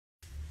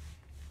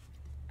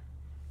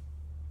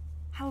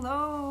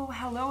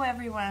Hello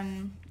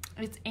everyone.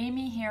 It's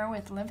Amy here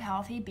with Live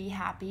Healthy, Be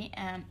Happy,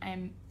 and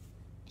I'm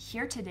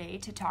here today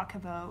to talk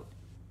about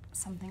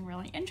something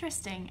really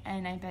interesting,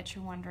 and I bet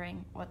you're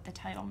wondering what the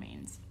title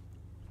means.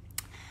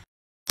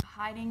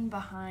 Hiding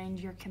behind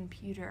your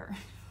computer.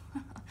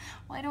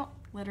 Well, I don't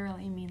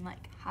literally mean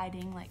like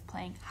hiding, like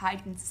playing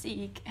hide and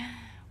seek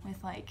with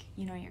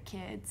your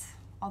kids,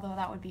 although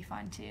that would be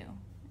fun too.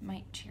 It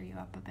might cheer you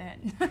up a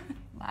bit,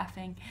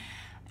 laughing.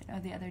 I know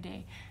the other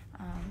day,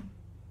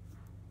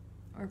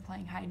 we were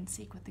playing hide and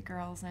seek with the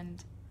girls,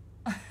 and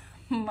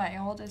my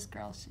oldest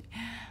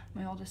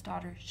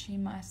daughter, she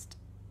must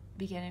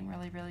be getting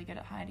really good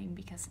at hiding,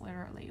 because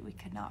literally we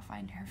could not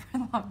find her for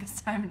the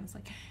longest time, and I was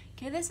like,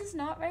 okay, this is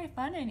not very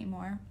fun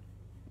anymore.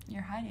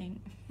 You're hiding.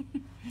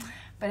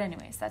 But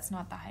anyways, that's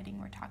not the hiding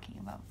we're talking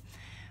about.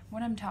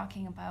 What I'm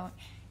talking about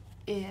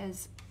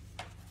is,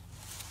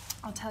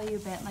 I'll tell you a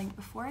bit, like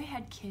before I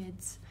had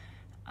kids,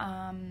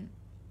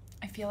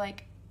 I feel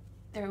like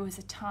there was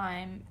a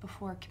time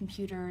before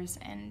computers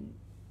and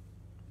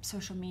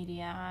social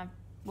media,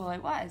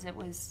 it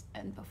was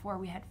and before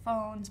we had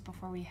phones,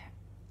 before we,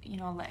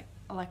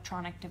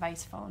 electronic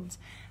device phones,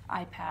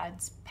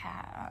 iPads,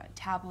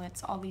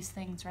 tablets, all these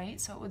things,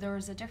 right? So it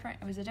was a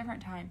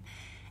different time.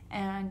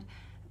 And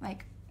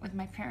like with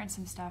my parents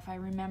and stuff, I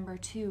remember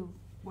too,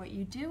 what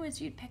you do is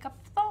you'd pick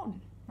up the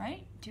phone,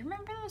 right? Do you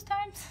remember those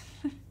times?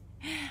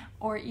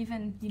 Or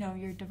even,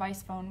 your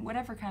device phone,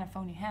 whatever kind of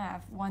phone you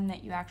have, one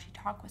that you actually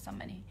talk with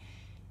somebody,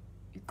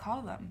 you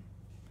call them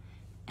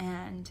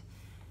and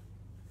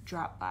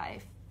drop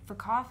by for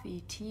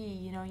coffee,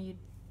 tea,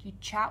 you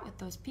chat with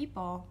those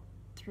people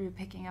through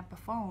picking up a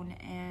phone.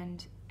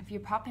 And if you're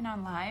popping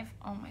on live,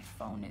 oh, my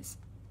phone is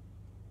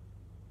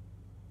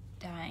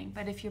dying,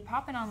 but if you're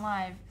popping on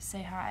live,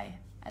 say hi.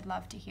 I'd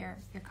love to hear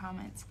your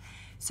comments.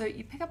 So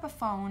you pick up a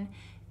phone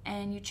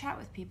and you chat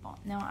with people.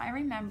 Now, I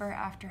remember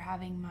after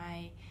having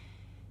my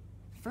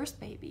first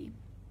baby,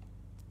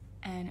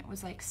 and it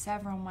was like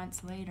several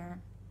months later,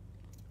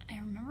 I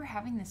remember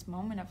having this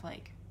moment of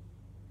like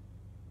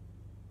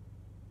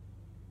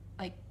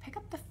pick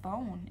up the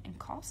phone and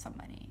call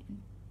somebody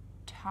and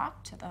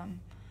talk to them.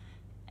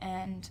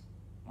 And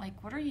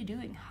like, what are you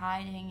doing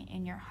hiding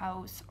in your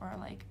house or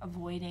like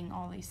avoiding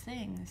all these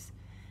things?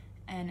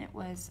 And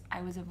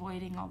I was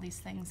avoiding all these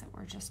things that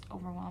were just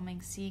overwhelming,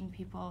 seeing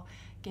people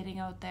getting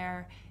out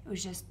there. It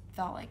was just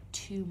felt like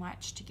too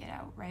much to get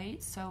out,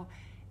 right? So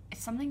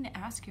it's something to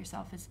ask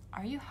yourself is,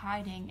 are you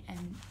hiding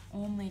and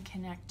only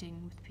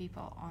connecting with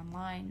people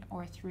online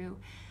or through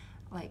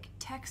like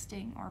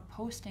texting or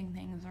posting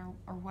things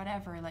or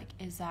whatever? Like,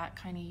 is that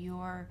kind of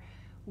your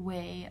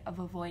way of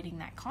avoiding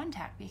that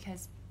contact?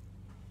 Because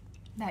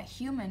that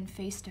human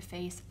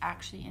face-to-face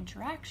actually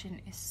interaction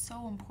is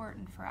so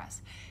important for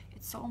us.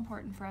 It's so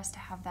important for us to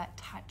have that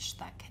touch,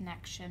 that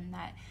connection,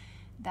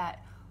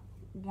 that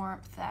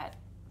warmth, that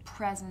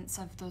presence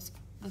of those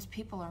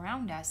people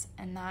around us,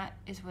 and that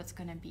is what's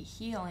going to be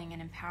healing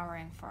and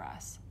empowering for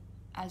us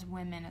as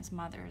women, as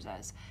mothers,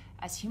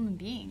 as human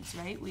beings,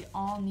 right? We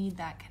all need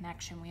that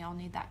connection. We all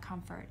need that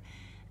comfort.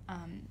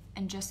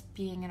 And just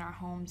being in our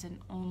homes and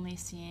only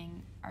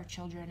seeing our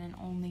children and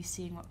only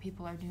seeing what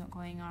people are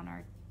going on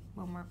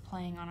when we're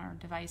playing on our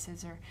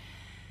devices or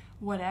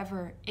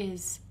whatever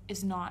is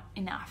not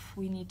enough.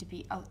 We need to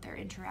be out there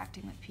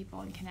interacting with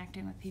people and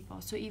connecting with people.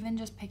 So even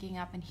just picking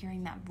up and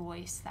hearing that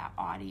voice, that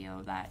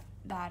audio, that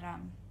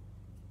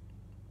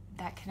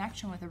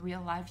connection with a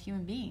real live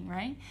human being,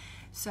 right?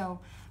 So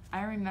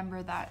I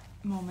remember that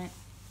moment,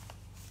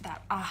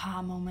 that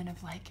aha moment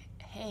of like,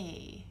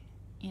 hey,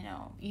 you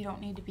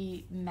don't need to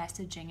be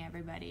messaging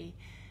everybody.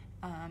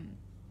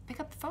 Pick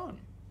up the phone,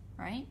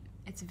 right?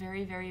 It's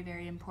very, very,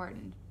 very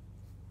important.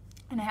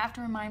 And I have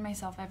to remind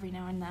myself every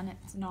now and then,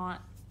 it's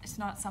not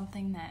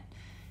something that,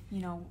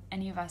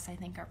 any of us, I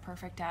think, are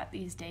perfect at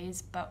these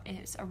days, but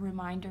it's a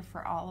reminder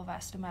for all of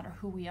us, no matter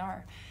who we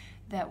are,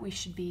 that we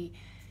should be,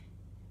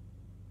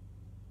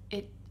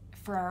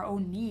 for our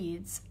own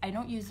needs. I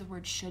don't use the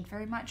word should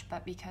very much,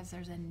 but because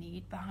there's a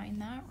need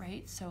behind that,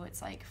 right? So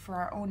it's like for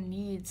our own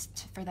needs,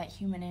 for that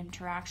human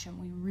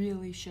interaction, we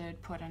really should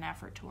put an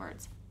effort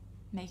towards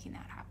making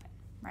that happen,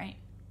 right?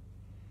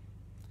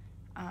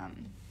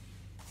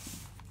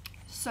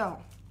 So,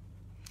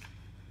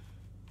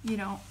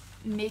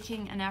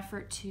 making an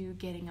effort to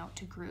getting out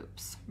to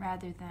groups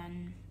rather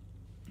than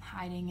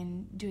hiding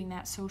and doing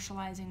that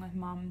socializing with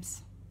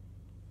moms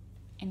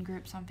in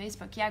groups on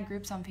Facebook. Yeah,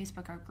 groups on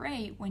Facebook are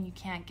great when you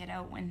can't get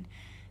out, when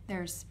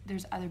there's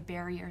other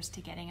barriers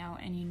to getting out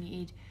and you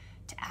need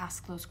to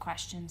ask those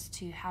questions,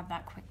 to have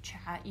that quick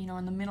chat,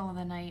 in the middle of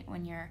the night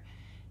when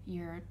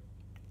you're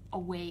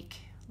awake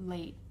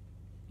late,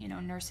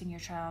 nursing your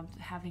child,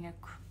 having a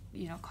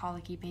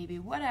colicky baby,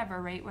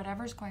 whatever, right?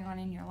 Whatever's going on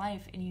in your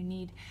life and you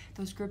need,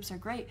 those groups are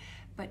great.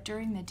 But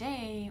during the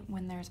day,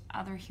 when there's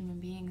other human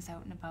beings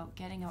out and about,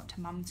 getting out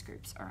to moms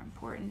groups are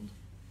important.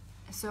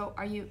 So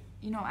are you,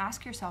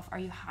 ask yourself, are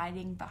you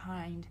hiding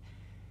behind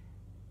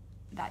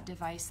that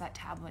device, that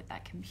tablet,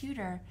 that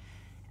computer,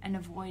 and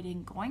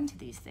avoiding going to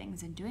these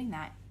things and doing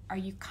that? Are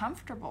you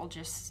comfortable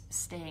just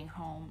staying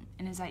home?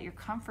 And is that your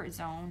comfort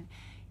zone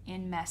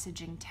in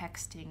messaging,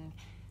 texting,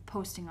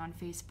 posting on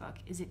Facebook?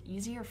 Is it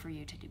easier for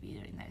you to be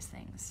doing those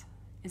things?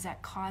 Is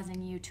that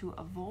causing you to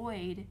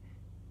avoid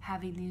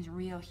having these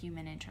real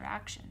human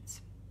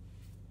interactions?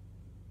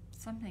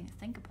 Something to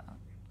think about.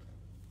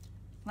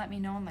 Let me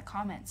know in the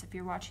comments if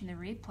you're watching the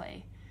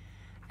replay.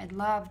 I'd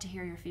love to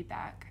hear your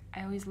feedback.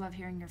 I always love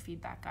hearing your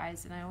feedback,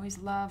 guys, and I always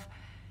love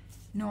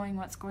knowing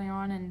what's going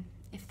on and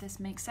if this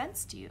makes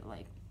sense to you.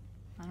 Like,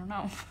 I don't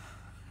know.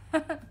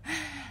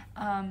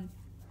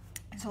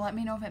 So let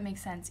me know if it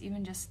makes sense.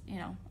 Even just,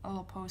 a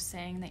little post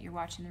saying that you're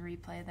watching the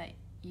replay, that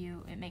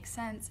it makes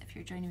sense. If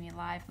you're joining me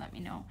live, let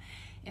me know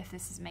if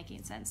this is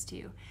making sense to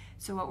you.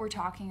 So what we're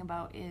talking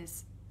about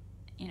is,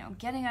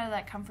 getting out of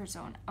that comfort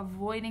zone,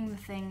 avoiding the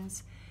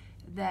things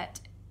that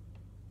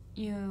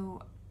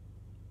you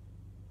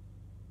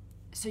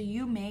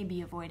may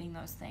be avoiding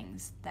those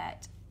things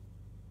that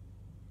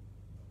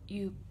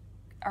you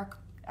are,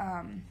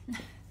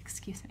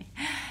 excuse me,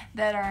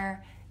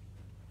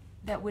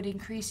 that would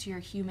increase your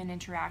human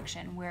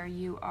interaction, where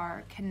you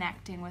are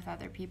connecting with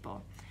other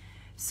people.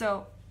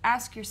 So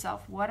ask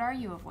yourself, what are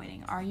you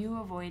avoiding? Are you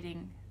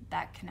avoiding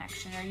that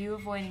connection? Are you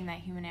avoiding that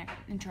human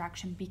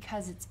interaction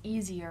because it's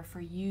easier for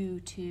you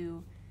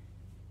to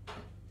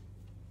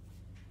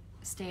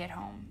stay at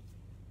home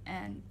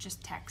and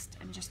just text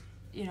and just,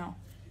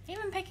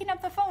 even picking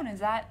up the phone? Is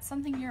that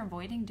something you're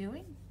avoiding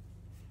doing?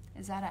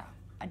 Is that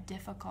a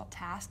difficult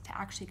task to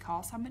actually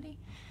call somebody?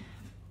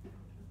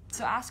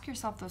 So ask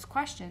yourself those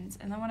questions,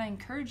 and then what I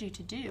encourage you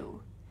to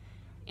do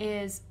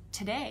is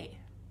today,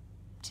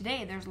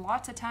 there's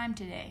lots of time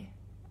today.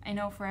 I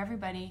know for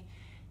everybody,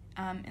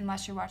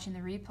 unless you're watching the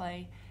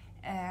replay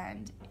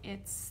and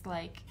it's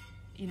like,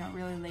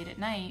 really late at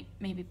night,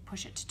 maybe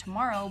push it to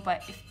tomorrow,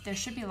 but there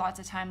should be lots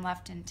of time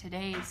left in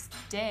today's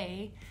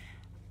day,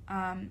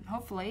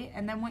 hopefully.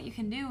 And then what you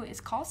can do is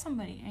call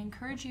somebody. I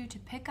encourage you to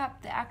pick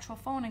up the actual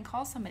phone and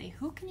call somebody.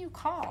 Who can you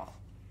call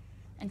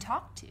and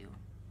talk to,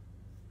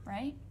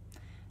 right?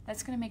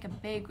 That's going to make a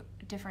big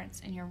difference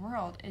in your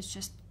world, is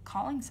just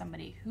calling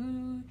somebody.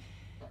 Who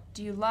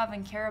do you love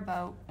and care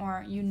about,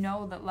 or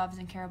that loves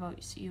and care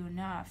about you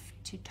enough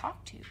to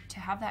talk to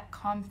have that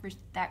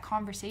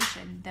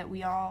conversation that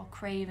we all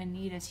crave and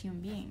need as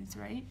human beings,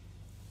 right?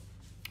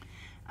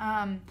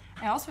 I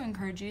also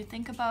encourage you to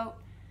think about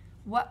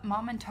what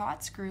mom and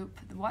tots group,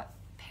 what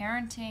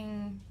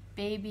parenting,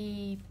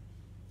 baby,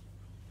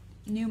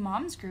 new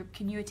moms group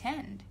can you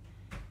attend?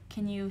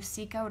 Can you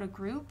seek out a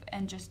group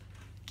and just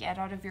get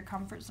out of your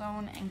comfort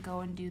zone and go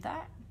and do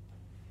that?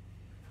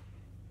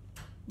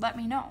 Let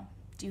me know.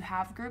 Do you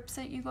have groups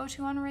that you go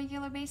to on a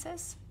regular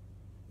basis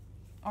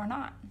or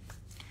not?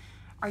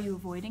 Are you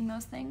avoiding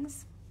those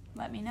things?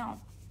 Let me know.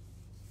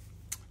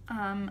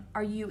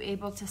 Are you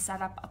able to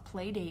set up a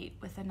play date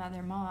with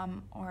another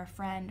mom or a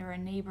friend or a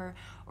neighbor,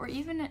 or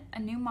even a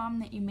new mom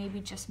that you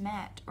maybe just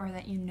met or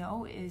that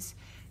is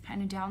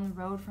kind of down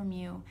the road from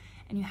you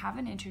and you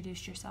haven't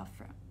introduced yourself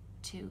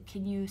to?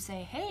 Can you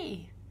say,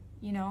 hey,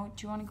 do you want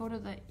to go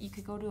you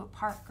could go to a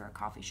park or a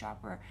coffee shop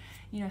or,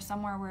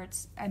 somewhere where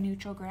it's a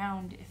neutral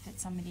ground if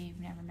it's somebody you've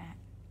never met?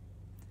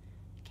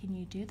 Can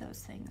you do those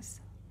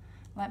things?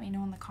 Let me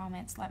know in the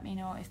comments. Let me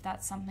know if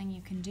that's something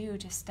you can do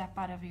to step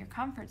out of your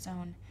comfort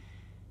zone,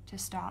 to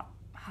stop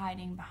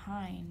hiding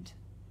behind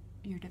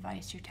your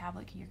device, your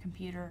tablet, your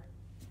computer,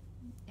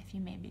 if you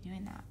may be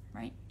doing that,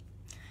 right?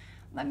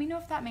 Let me know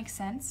if that makes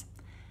sense.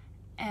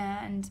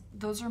 And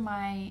those are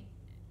my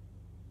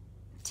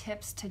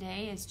tips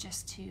today, is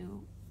just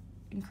to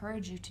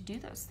encourage you to do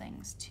those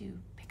things, to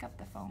pick up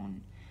the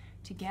phone,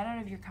 to get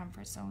out of your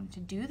comfort zone, to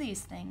do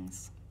these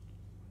things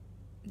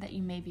that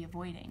you may be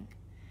avoiding,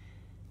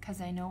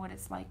 because I know what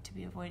it's like to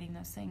be avoiding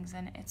those things,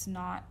 and it's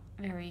not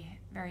very,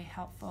 very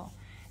helpful.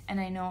 And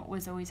I know it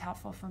was always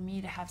helpful for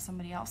me to have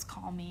somebody else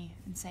call me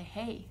and say,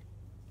 hey,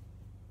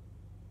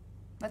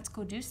 let's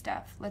go do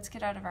stuff, let's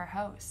get out of our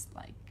house,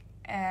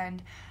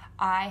 and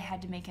I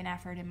had to make an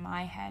effort in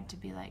my head to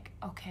be like,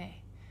 okay,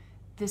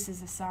 this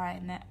is a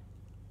sign that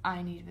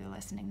I need to be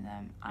listening to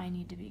them. I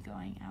need to be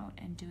going out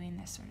and doing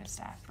this sort of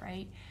stuff,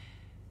 right?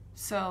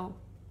 So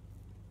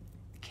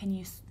can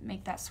you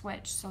make that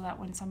switch so that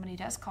when somebody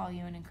does call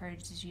you and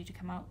encourages you to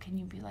come out, can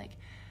you be like,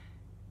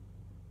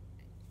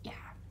 yeah,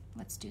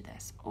 let's do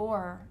this?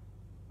 Or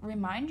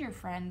remind your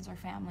friends or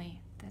family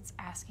that's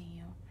asking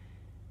you,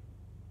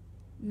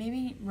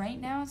 maybe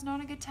right now is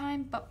not a good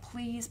time, but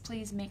please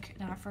make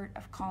an effort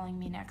of calling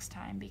me next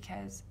time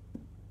because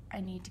I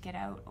need to get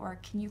out. Or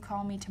can you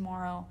call me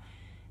tomorrow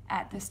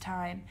at this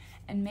time?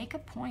 And make a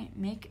point,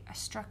 make a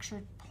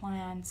structured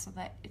plan so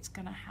that it's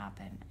gonna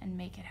happen, and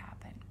make it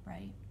happen,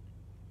 right?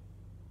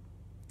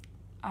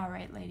 All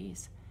right,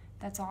 ladies,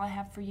 that's all I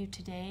have for you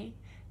today,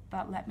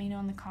 but let me know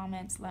in the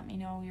comments, let me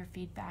know your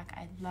feedback.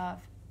 I'd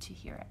love to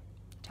hear it.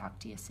 Talk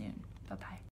to you soon. Bye-bye.